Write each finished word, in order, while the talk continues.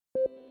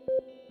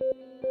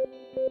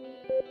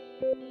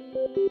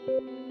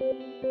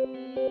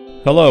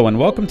Hello and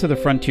welcome to the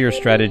Frontier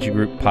Strategy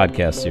Group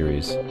podcast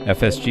series.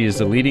 FSG is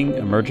the leading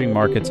emerging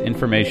markets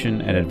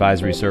information and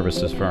advisory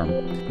services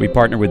firm. We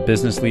partner with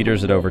business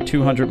leaders at over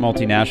 200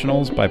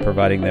 multinationals by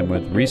providing them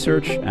with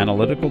research,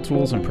 analytical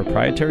tools, and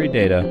proprietary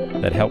data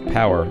that help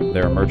power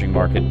their emerging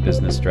market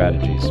business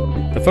strategies.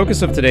 The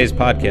focus of today's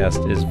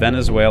podcast is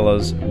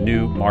Venezuela's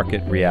new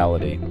market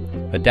reality,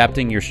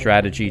 adapting your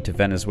strategy to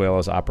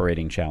Venezuela's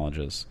operating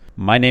challenges.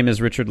 My name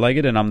is Richard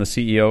Leggett, and I'm the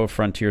CEO of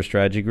Frontier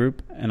Strategy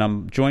Group, and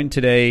I'm joined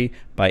today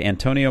by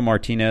Antonio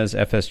Martinez,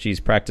 FSG's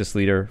practice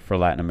leader for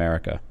Latin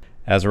America.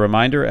 As a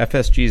reminder,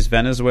 FSG's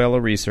Venezuela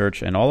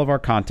research and all of our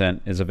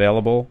content is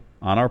available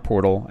on our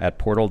portal at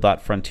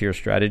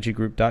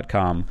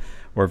portal.frontierstrategygroup.com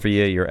or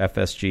via your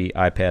FSG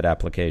iPad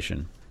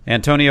application.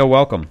 Antonio,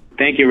 welcome.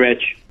 Thank you,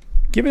 Rich.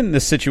 Given the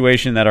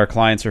situation that our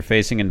clients are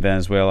facing in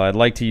Venezuela, I'd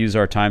like to use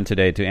our time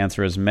today to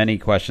answer as many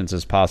questions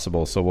as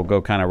possible, so we'll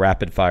go kind of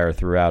rapid fire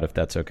throughout if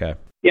that's okay.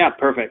 Yeah,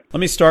 perfect. Let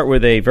me start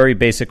with a very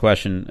basic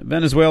question.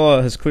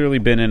 Venezuela has clearly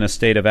been in a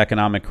state of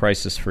economic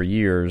crisis for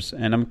years,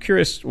 and I'm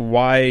curious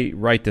why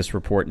write this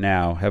report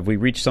now? Have we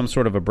reached some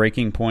sort of a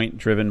breaking point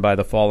driven by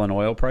the fall in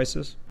oil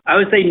prices? I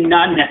would say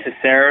not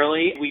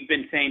necessarily. We've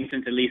been saying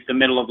since at least the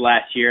middle of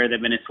last year that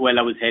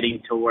Venezuela was heading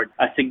toward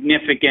a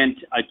significant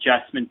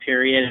adjustment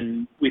period,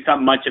 and we saw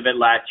much of it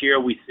last year.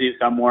 We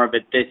saw more of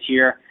it this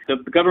year. The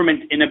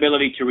government's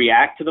inability to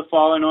react to the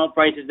fall in oil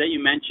prices that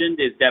you mentioned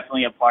is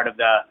definitely a part of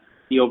the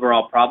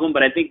overall problem.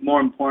 But I think more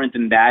important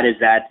than that is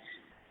that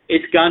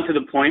it's gone to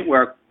the point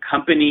where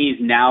companies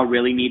now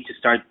really need to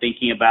start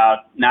thinking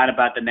about, not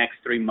about the next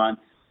 3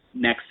 months,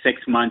 next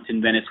 6 months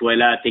in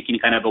Venezuela, taking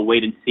kind of a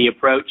wait-and-see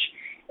approach,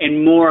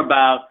 and more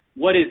about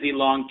what is the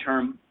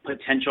long-term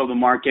potential of the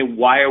market,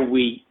 why are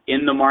we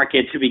in the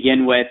market to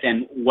begin with,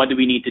 and what do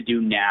we need to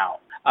do now?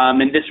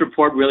 And this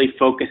report really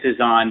focuses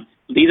on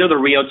these are the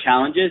real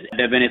challenges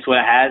that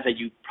Venezuela has that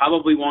you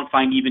probably won't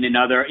find even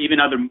other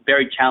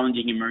very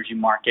challenging emerging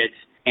markets,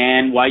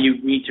 and why you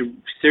need to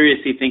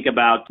seriously think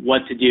about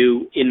what to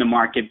do in the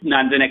market,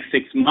 not the next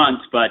 6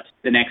 months, but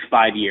the next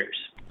 5 years.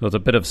 So it's a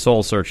bit of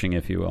soul searching,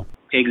 if you will.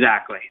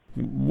 Exactly.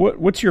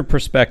 What's your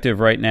perspective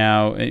right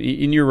now?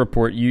 In your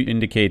report, you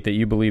indicate that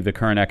you believe the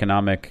current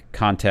economic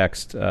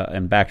context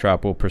and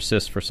backdrop will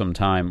persist for some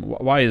time.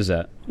 Why is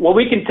that? What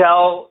we can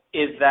tell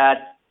is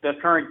that the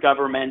current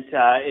government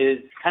is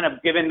kind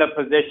of given the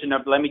position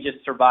of, let me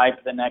just survive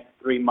for the next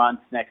 3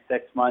 months, next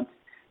 6 months.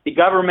 The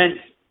government's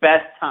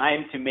best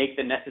time to make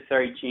the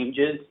necessary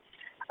changes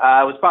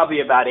was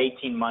probably about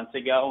 18 months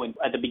ago,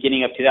 at the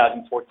beginning of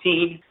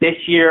 2014. This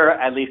year,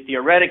 at least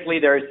theoretically,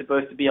 there is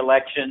supposed to be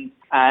elections.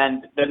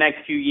 And the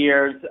next few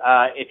years,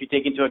 if you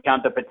take into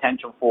account the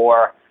potential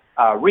for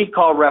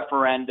recall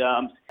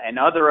referendums and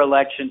other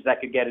elections that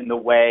could get in the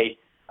way,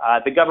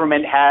 the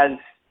government has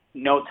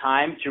no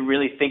time to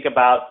really think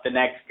about the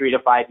next 3 to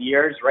 5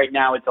 years. Right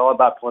now, it's all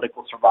about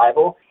political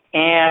survival.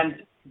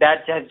 And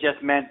that has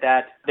just meant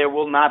that there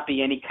will not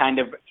be any kind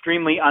of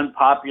extremely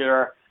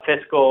unpopular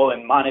fiscal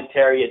and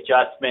monetary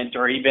adjustment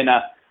or even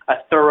a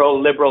thorough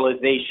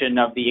liberalization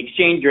of the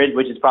exchange rate,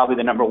 which is probably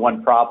the number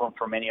one problem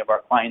for many of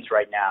our clients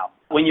right now.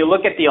 When you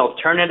look at the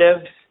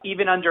alternatives,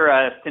 even under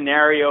a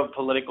scenario of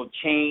political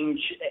change,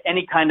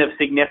 any kind of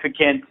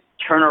significant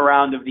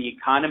turnaround of the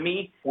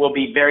economy will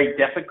be very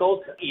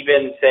difficult,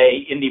 even,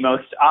 say, in the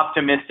most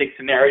optimistic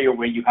scenario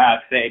where you have,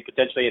 say,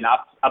 potentially an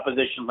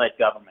opposition-led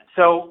government.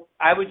 So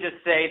I would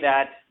just say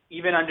that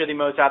even under the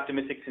most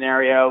optimistic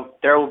scenario,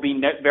 there will be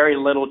very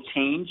little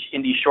change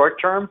in the short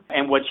term,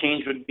 and what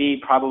change would be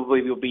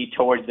probably will be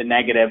towards the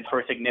negative for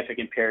a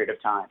significant period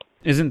of time.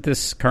 Isn't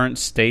this current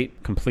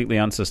state completely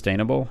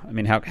unsustainable? I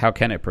mean, how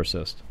can it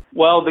persist?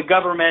 Well, the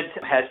government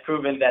has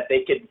proven that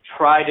they could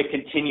try to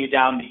continue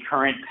down the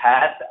current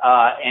path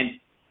and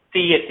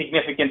see a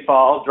significant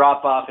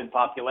drop-off in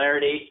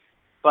popularity.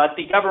 But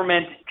the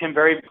government can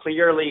very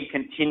clearly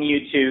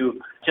continue to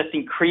just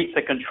increase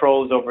the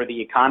controls over the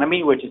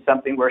economy, which is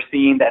something we're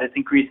seeing that it's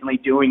increasingly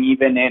doing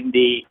even in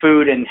the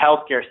food and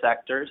healthcare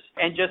sectors,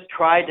 and just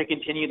try to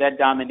continue that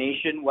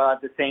domination while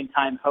at the same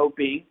time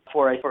hoping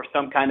for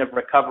some kind of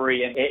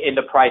recovery in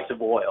the price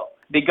of oil.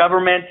 The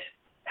government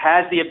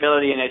has the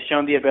ability and has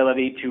shown the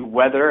ability to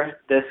weather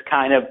this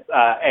kind of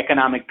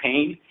economic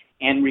pain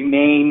and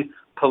remain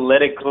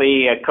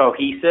politically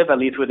cohesive, at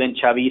least within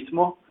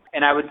Chavismo.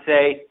 And I would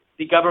say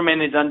the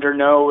government is under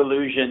no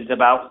illusions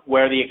about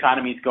where the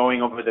economy is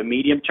going over the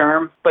medium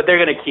term, but they're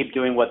going to keep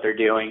doing what they're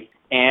doing.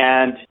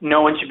 And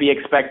no one should be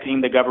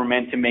expecting the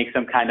government to make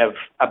some kind of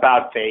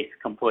about-face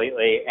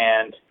completely,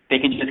 and they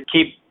can just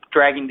keep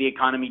dragging the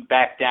economy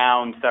back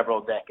down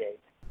several decades.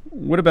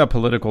 What about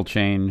political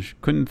change?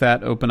 Couldn't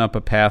that open up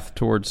a path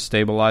towards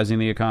stabilizing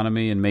the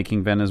economy and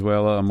making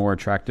Venezuela a more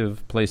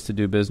attractive place to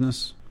do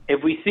business?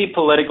 If we see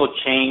political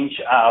change,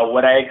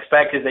 what I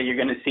expect is that you're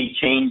going to see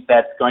change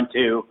that's going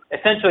to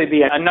essentially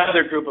be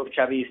another group of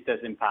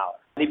Chavistas in power.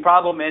 The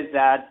problem is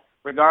that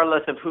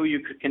regardless of who you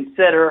could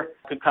consider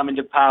could come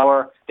into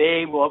power,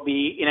 they will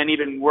be in an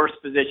even worse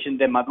position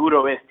than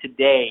Maduro is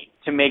today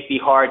to make the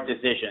hard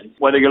decisions,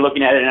 whether you're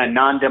looking at it in a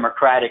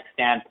non-democratic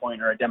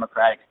standpoint or a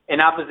democratic. An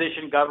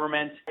opposition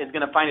government is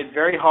going to find it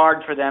very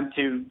hard for them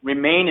to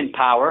remain in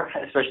power,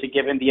 especially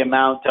given the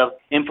amount of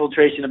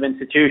infiltration of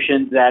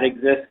institutions that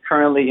exist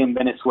currently in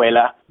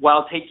Venezuela,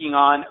 while taking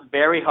on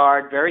very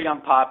hard, very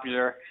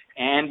unpopular,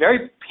 and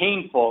very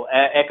painful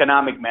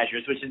economic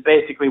measures, which is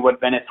basically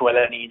what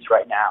Venezuela needs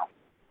right now.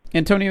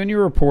 Antonio, in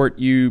your report,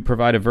 you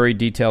provide a very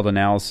detailed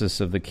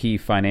analysis of the key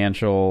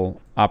financial,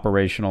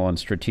 operational, and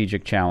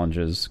strategic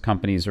challenges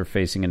companies are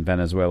facing in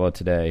Venezuela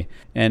today.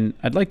 And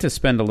I'd like to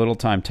spend a little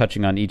time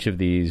touching on each of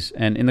these,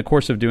 and in the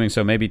course of doing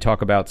so, maybe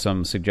talk about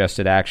some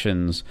suggested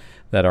actions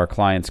that our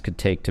clients could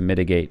take to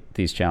mitigate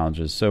these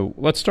challenges. So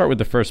let's start with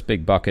the first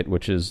big bucket,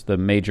 which is the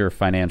major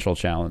financial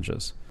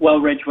challenges. Well,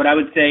 Rich, what I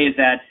would say is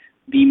that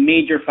the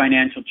major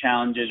financial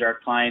challenges our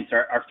clients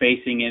are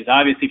facing is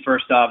obviously,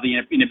 first off, the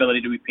inability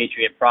to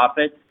repatriate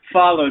profits,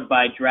 followed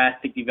by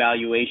drastic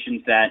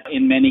devaluations that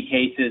in many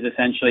cases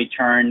essentially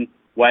turn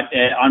what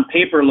on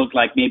paper looked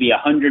like maybe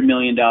 $100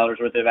 million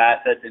worth of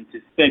assets into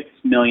 $6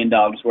 million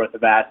worth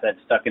of assets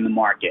stuck in the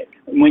market.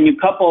 When you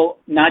couple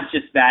not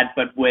just that,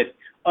 but with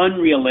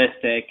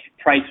unrealistic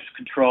price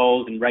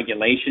controls and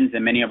regulations that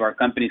many of our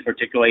companies,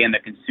 particularly in the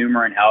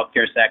consumer and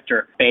healthcare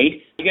sector,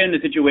 face, you get in a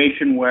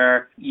situation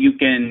where you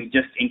can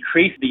just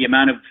increase the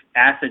amount of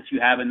assets you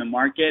have in the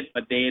market,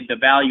 but the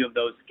value of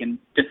those can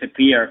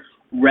disappear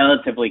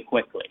relatively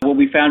quickly. What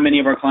we found many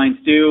of our clients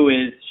do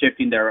is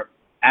shifting their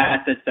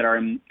assets that are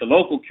in the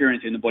local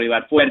currency, in the Bolivar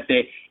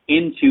Fuerte,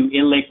 into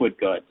illiquid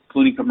goods,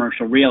 including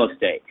commercial real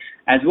estate,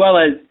 as well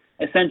as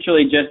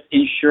essentially just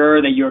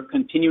ensure that you're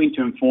continuing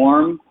to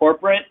inform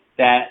corporate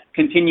that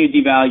continued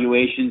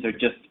devaluations are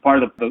just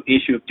part of the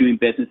issue of doing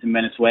business in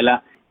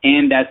Venezuela,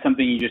 and that's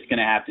something you're just going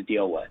to have to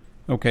deal with.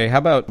 Okay, how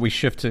about we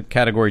shift to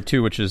category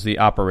 2, which is the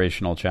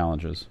operational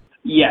challenges?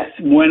 Yes,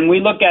 when we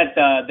look at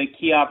the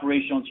key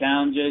operational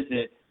challenges,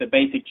 it's the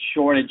basic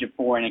shortage of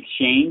foreign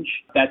exchange.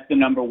 That's the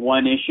number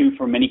one issue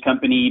for many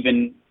companies,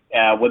 even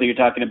whether you're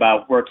talking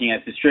about working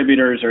as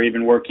distributors or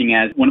even working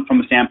as one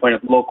from a standpoint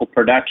of local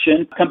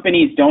production.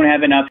 Companies don't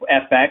have enough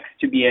FX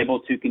to be able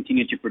to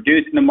continue to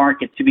produce in the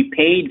market, to be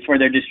paid for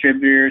their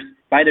distributors,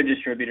 by their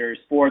distributors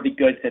for the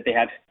goods that they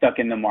have stuck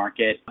in the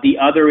market. The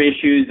other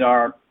issues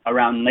are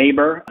around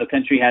labor. The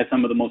country has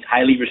some of the most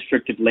highly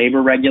restrictive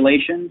labor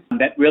regulations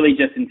that really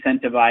just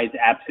incentivize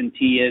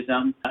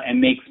absenteeism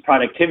and makes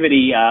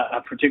productivity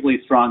a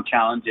particularly strong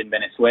challenge in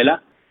Venezuela.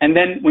 And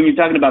then when you're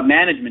talking about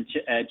management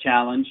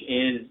challenge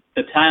is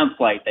the talent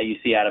flight that you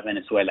see out of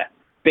Venezuela.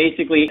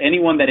 Basically,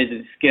 anyone that is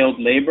a skilled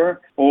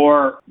labor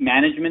or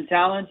management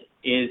talent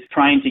is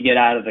trying to get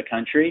out of the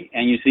country,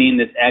 and you're seeing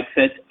this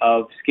exit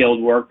of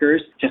skilled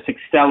workers just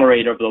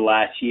accelerate over the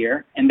last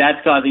year. And that's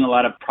causing a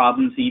lot of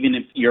problems, even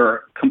if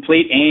your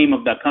complete aim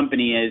of the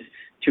company is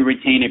to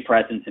retain a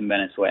presence in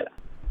Venezuela.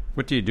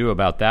 What do you do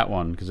about that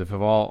one? Because if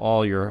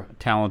all your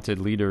talented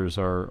leaders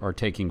are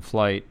taking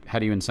flight, how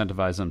do you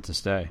incentivize them to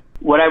stay?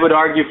 What I would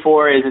argue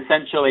for is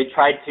essentially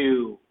try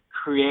to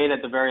create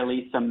at the very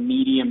least some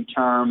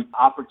medium-term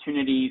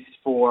opportunities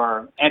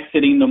for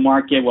exiting the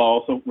market while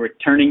also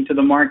returning to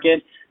the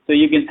market. So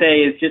you can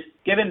say it's just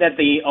given that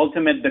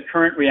the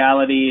current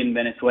reality in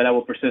Venezuela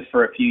will persist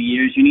for a few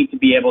years, you need to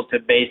be able to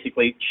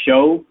basically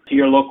show to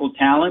your local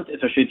talent,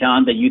 especially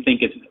talent that you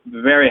think is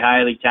very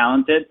highly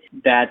talented,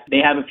 that they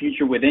have a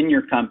future within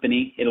your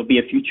company. It'll be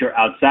a future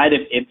outside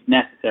if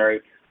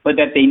necessary, but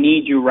that they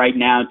need you right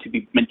now to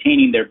be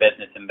maintaining their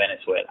business in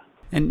Venezuela.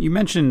 And you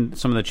mentioned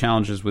some of the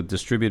challenges with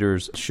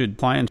distributors. Should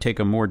clients take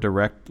a more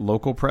direct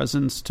local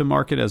presence to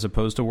market as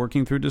opposed to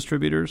working through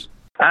distributors?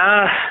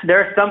 There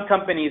are some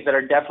companies that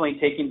are definitely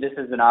taking this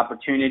as an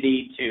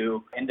opportunity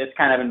to, in this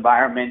kind of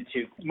environment,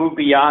 to move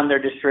beyond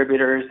their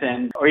distributors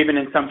or even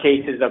in some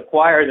cases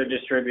acquire their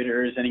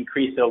distributors and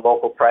increase their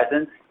local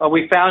presence. What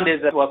we found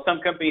is that while some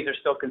companies are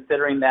still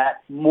considering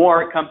that,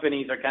 more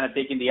companies are kind of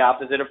taking the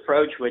opposite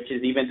approach, which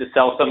is even to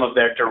sell some of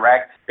their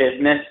direct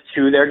business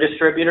to their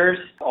distributors,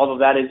 although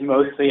that is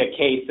mostly a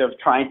case of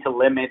trying to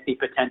limit the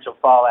potential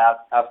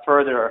fallout of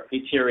further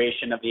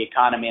deterioration of the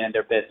economy and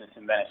their business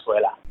in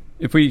Venezuela.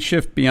 If we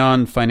shift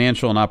beyond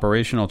financial and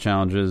operational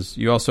challenges,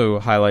 you also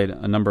highlight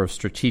a number of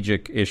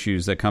strategic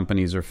issues that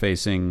companies are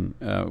facing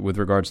with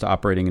regards to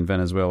operating in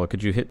Venezuela.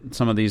 Could you hit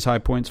some of these high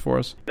points for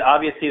us?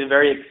 Obviously, the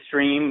very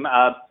extreme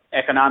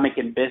economic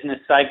and business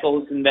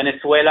cycles in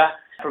Venezuela.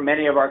 For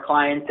many of our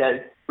clients,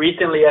 as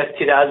recently as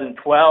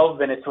 2012,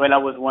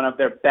 Venezuela was one of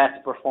their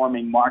best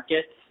performing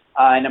markets.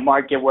 In a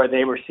market where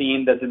they were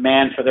seeing the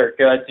demand for their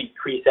goods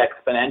increase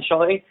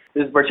exponentially.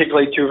 This is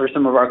particularly true for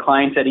some of our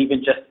clients that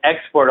even just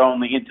export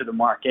only into the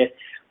market.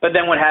 But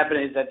then what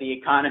happened is that the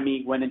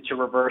economy went into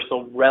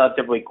reversal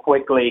relatively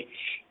quickly.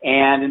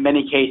 And in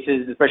many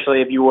cases,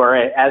 especially if you were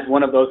as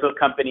one of those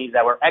companies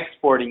that were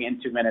exporting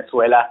into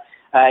Venezuela,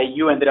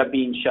 you ended up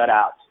being shut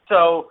out.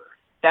 So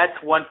that's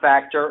one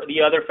factor. The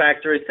other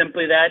factor is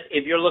simply that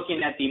if you're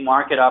looking at the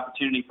market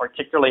opportunity,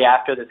 particularly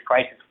after this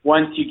crisis,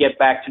 once you get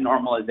back to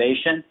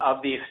normalization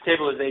of the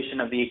stabilization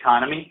of the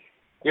economy,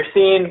 you're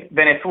seeing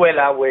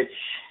Venezuela, which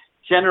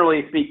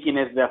generally speaking,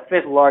 is the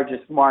fifth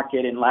largest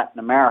market in Latin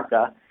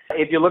America.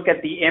 If you look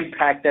at the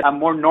impact that a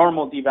more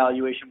normal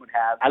devaluation would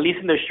have, at least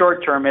in the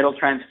short term, it'll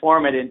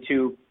transform it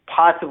into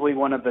possibly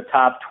one of the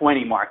top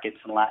 20 markets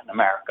in Latin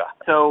America.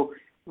 So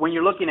when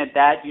you're looking at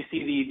that, you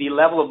see the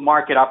level of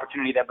market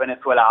opportunity that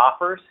Venezuela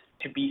offers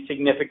to be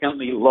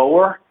significantly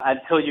lower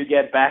until you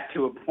get back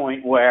to a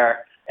point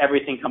where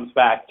everything comes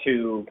back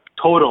to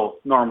total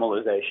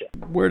normalization.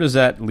 Where does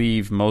that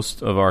leave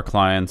most of our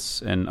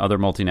clients and other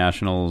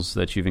multinationals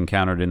that you've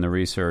encountered in the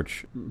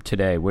research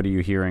today? What are you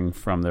hearing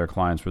from their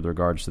clients with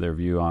regards to their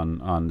view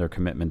on their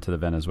commitment to the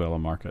Venezuela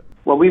market?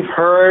 What we've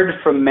heard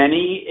from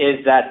many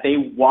is that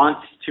they want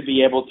to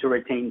be able to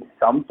retain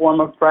some form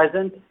of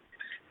presence,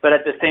 but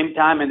at the same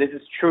time, and this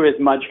is true as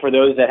much for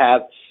those that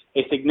have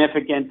a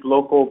significant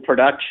local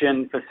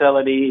production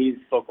facilities,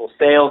 local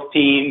sales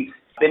teams,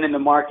 been in the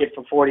market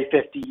for 40,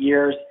 50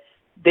 years,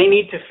 they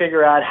need to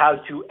figure out how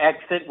to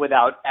exit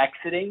without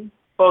exiting,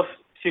 both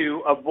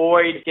to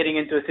avoid getting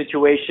into a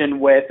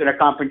situation in a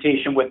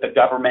confrontation with the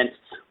government,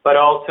 but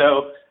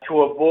also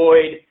to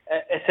avoid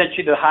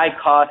essentially the high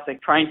cost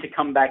of trying to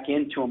come back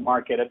into a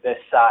market of this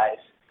size.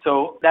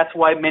 So that's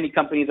why many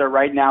companies are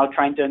right now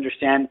trying to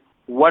understand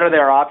what are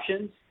their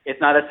options.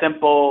 It's not a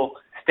simple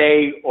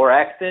stay or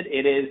exit.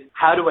 It is,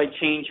 how do I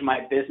change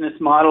my business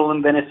model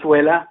in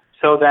Venezuela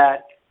so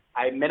that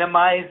I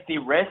minimize the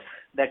risk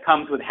that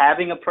comes with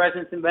having a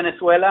presence in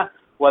Venezuela,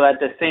 while at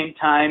the same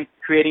time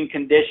creating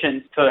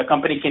conditions so the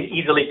company can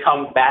easily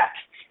come back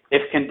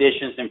if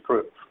conditions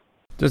improve.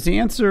 Does the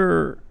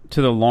answer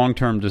to the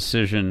long-term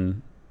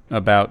decision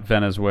about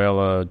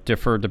Venezuela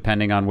differ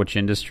depending on which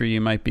industry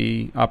you might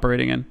be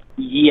operating in?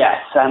 Yes.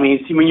 I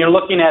mean, when you're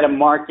looking at a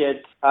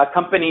market,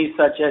 companies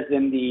such as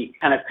in the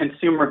kind of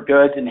consumer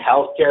goods and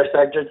healthcare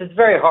sectors, it's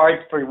very hard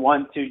for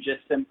one to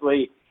just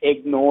simply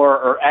ignore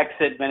or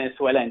exit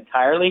Venezuela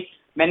entirely.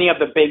 Many of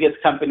the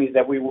biggest companies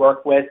that we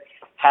work with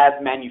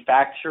have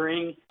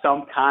manufacturing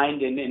some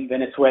kind in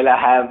Venezuela,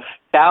 have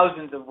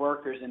thousands of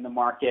workers in the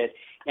market,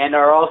 and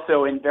are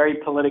also in very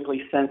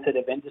politically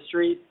sensitive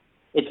industries.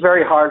 It's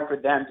very hard for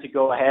them to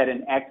go ahead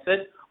and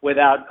exit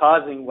without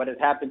causing what has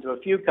happened to a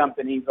few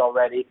companies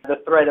already,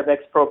 the threat of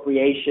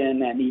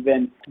expropriation and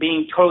even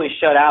being totally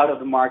shut out of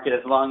the market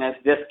as long as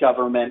this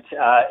government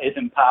is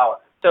in power.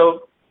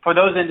 So for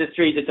those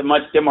industries, it's a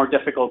much more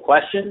difficult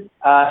question.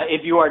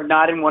 If you are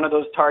not in one of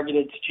those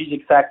targeted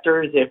strategic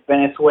sectors, if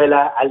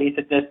Venezuela, at least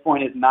at this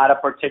point, is not a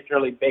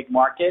particularly big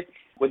market,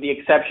 with the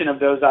exception of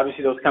those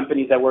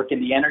companies that work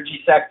in the energy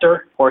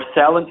sector or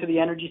sell into the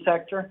energy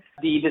sector,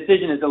 the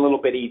decision is a little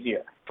bit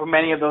easier. For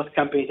many of those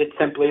companies, it's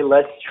simply,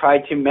 let's try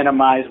to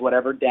minimize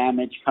whatever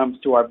damage comes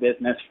to our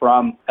business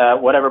from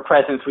whatever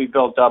presence we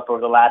built up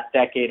over the last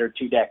decade or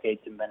 2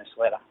 decades in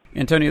Venezuela.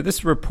 Antonio,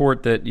 this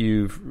report that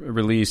you've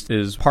released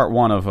is part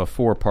one of a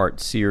 4-part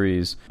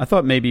series. I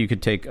thought maybe you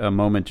could take a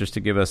moment just to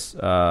give us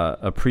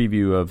a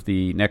preview of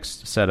the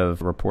next set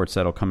of reports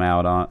that'll come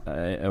out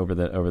over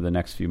the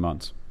next few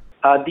months.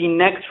 The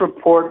next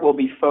report will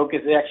be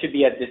focused, it actually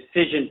be a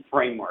decision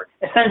framework,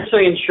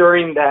 essentially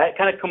ensuring that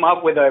kind of come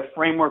up with a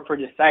framework for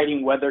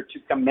deciding whether to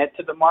commit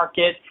to the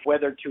market,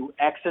 whether to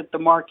exit the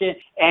market,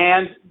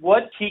 and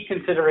what key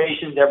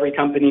considerations every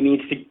company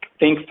needs to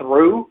think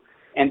through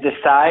and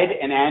decide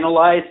and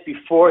analyze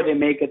before they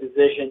make a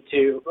decision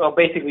to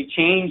basically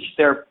change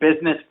their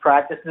business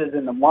practices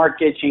in the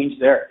market, change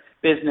their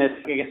business,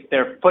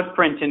 their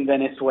footprint in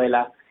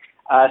Venezuela.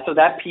 So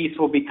that piece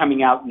will be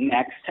coming out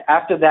next.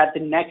 After that, the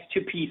next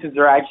 2 pieces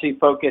are actually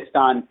focused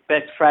on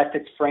best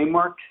practice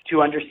frameworks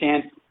to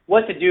understand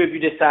what to do if you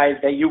decide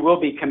that you will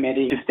be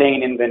committing to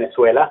staying in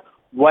Venezuela.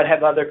 What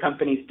have other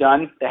companies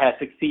done that has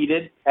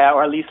succeeded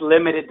or at least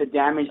limited the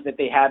damage that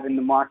they have in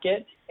the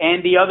market?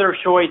 And the other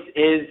choice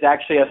is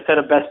actually a set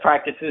of best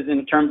practices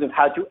in terms of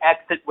how to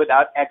exit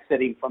without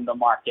exiting from the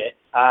market,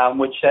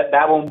 which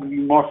that will be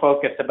more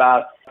focused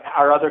about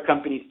are other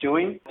companies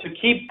doing to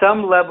keep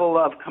some level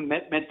of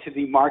commitment to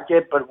the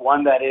market, but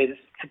one that is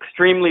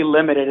extremely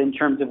limited in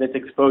terms of its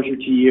exposure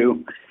to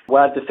you,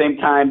 while at the same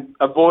time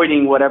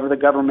avoiding whatever the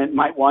government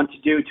might want to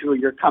do to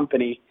your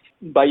company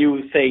by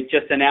you, say,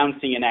 just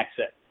announcing an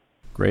exit.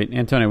 Great.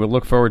 Antonio, we'll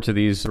look forward to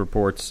these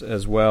reports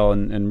as well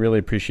and really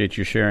appreciate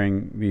you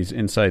sharing these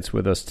insights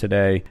with us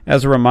today.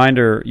 As a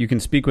reminder, you can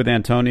speak with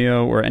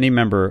Antonio or any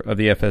member of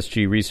the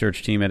FSG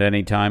research team at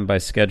any time by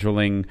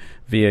scheduling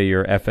via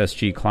your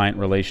FSG Client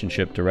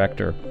Relationship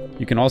Director.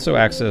 You can also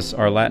access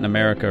our Latin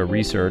America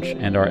research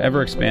and our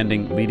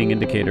ever-expanding leading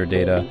indicator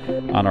data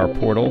on our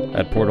portal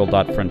at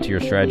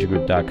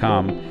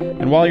portal.frontierstrategygroup.com.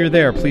 And while you're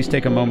there, please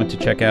take a moment to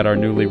check out our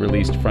newly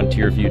released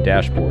Frontier View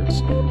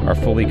dashboards, our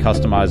fully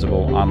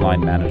customizable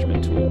online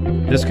management tool.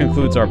 This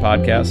concludes our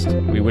podcast.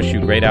 We wish you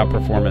great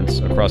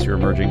outperformance across your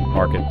emerging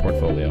market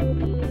portfolio.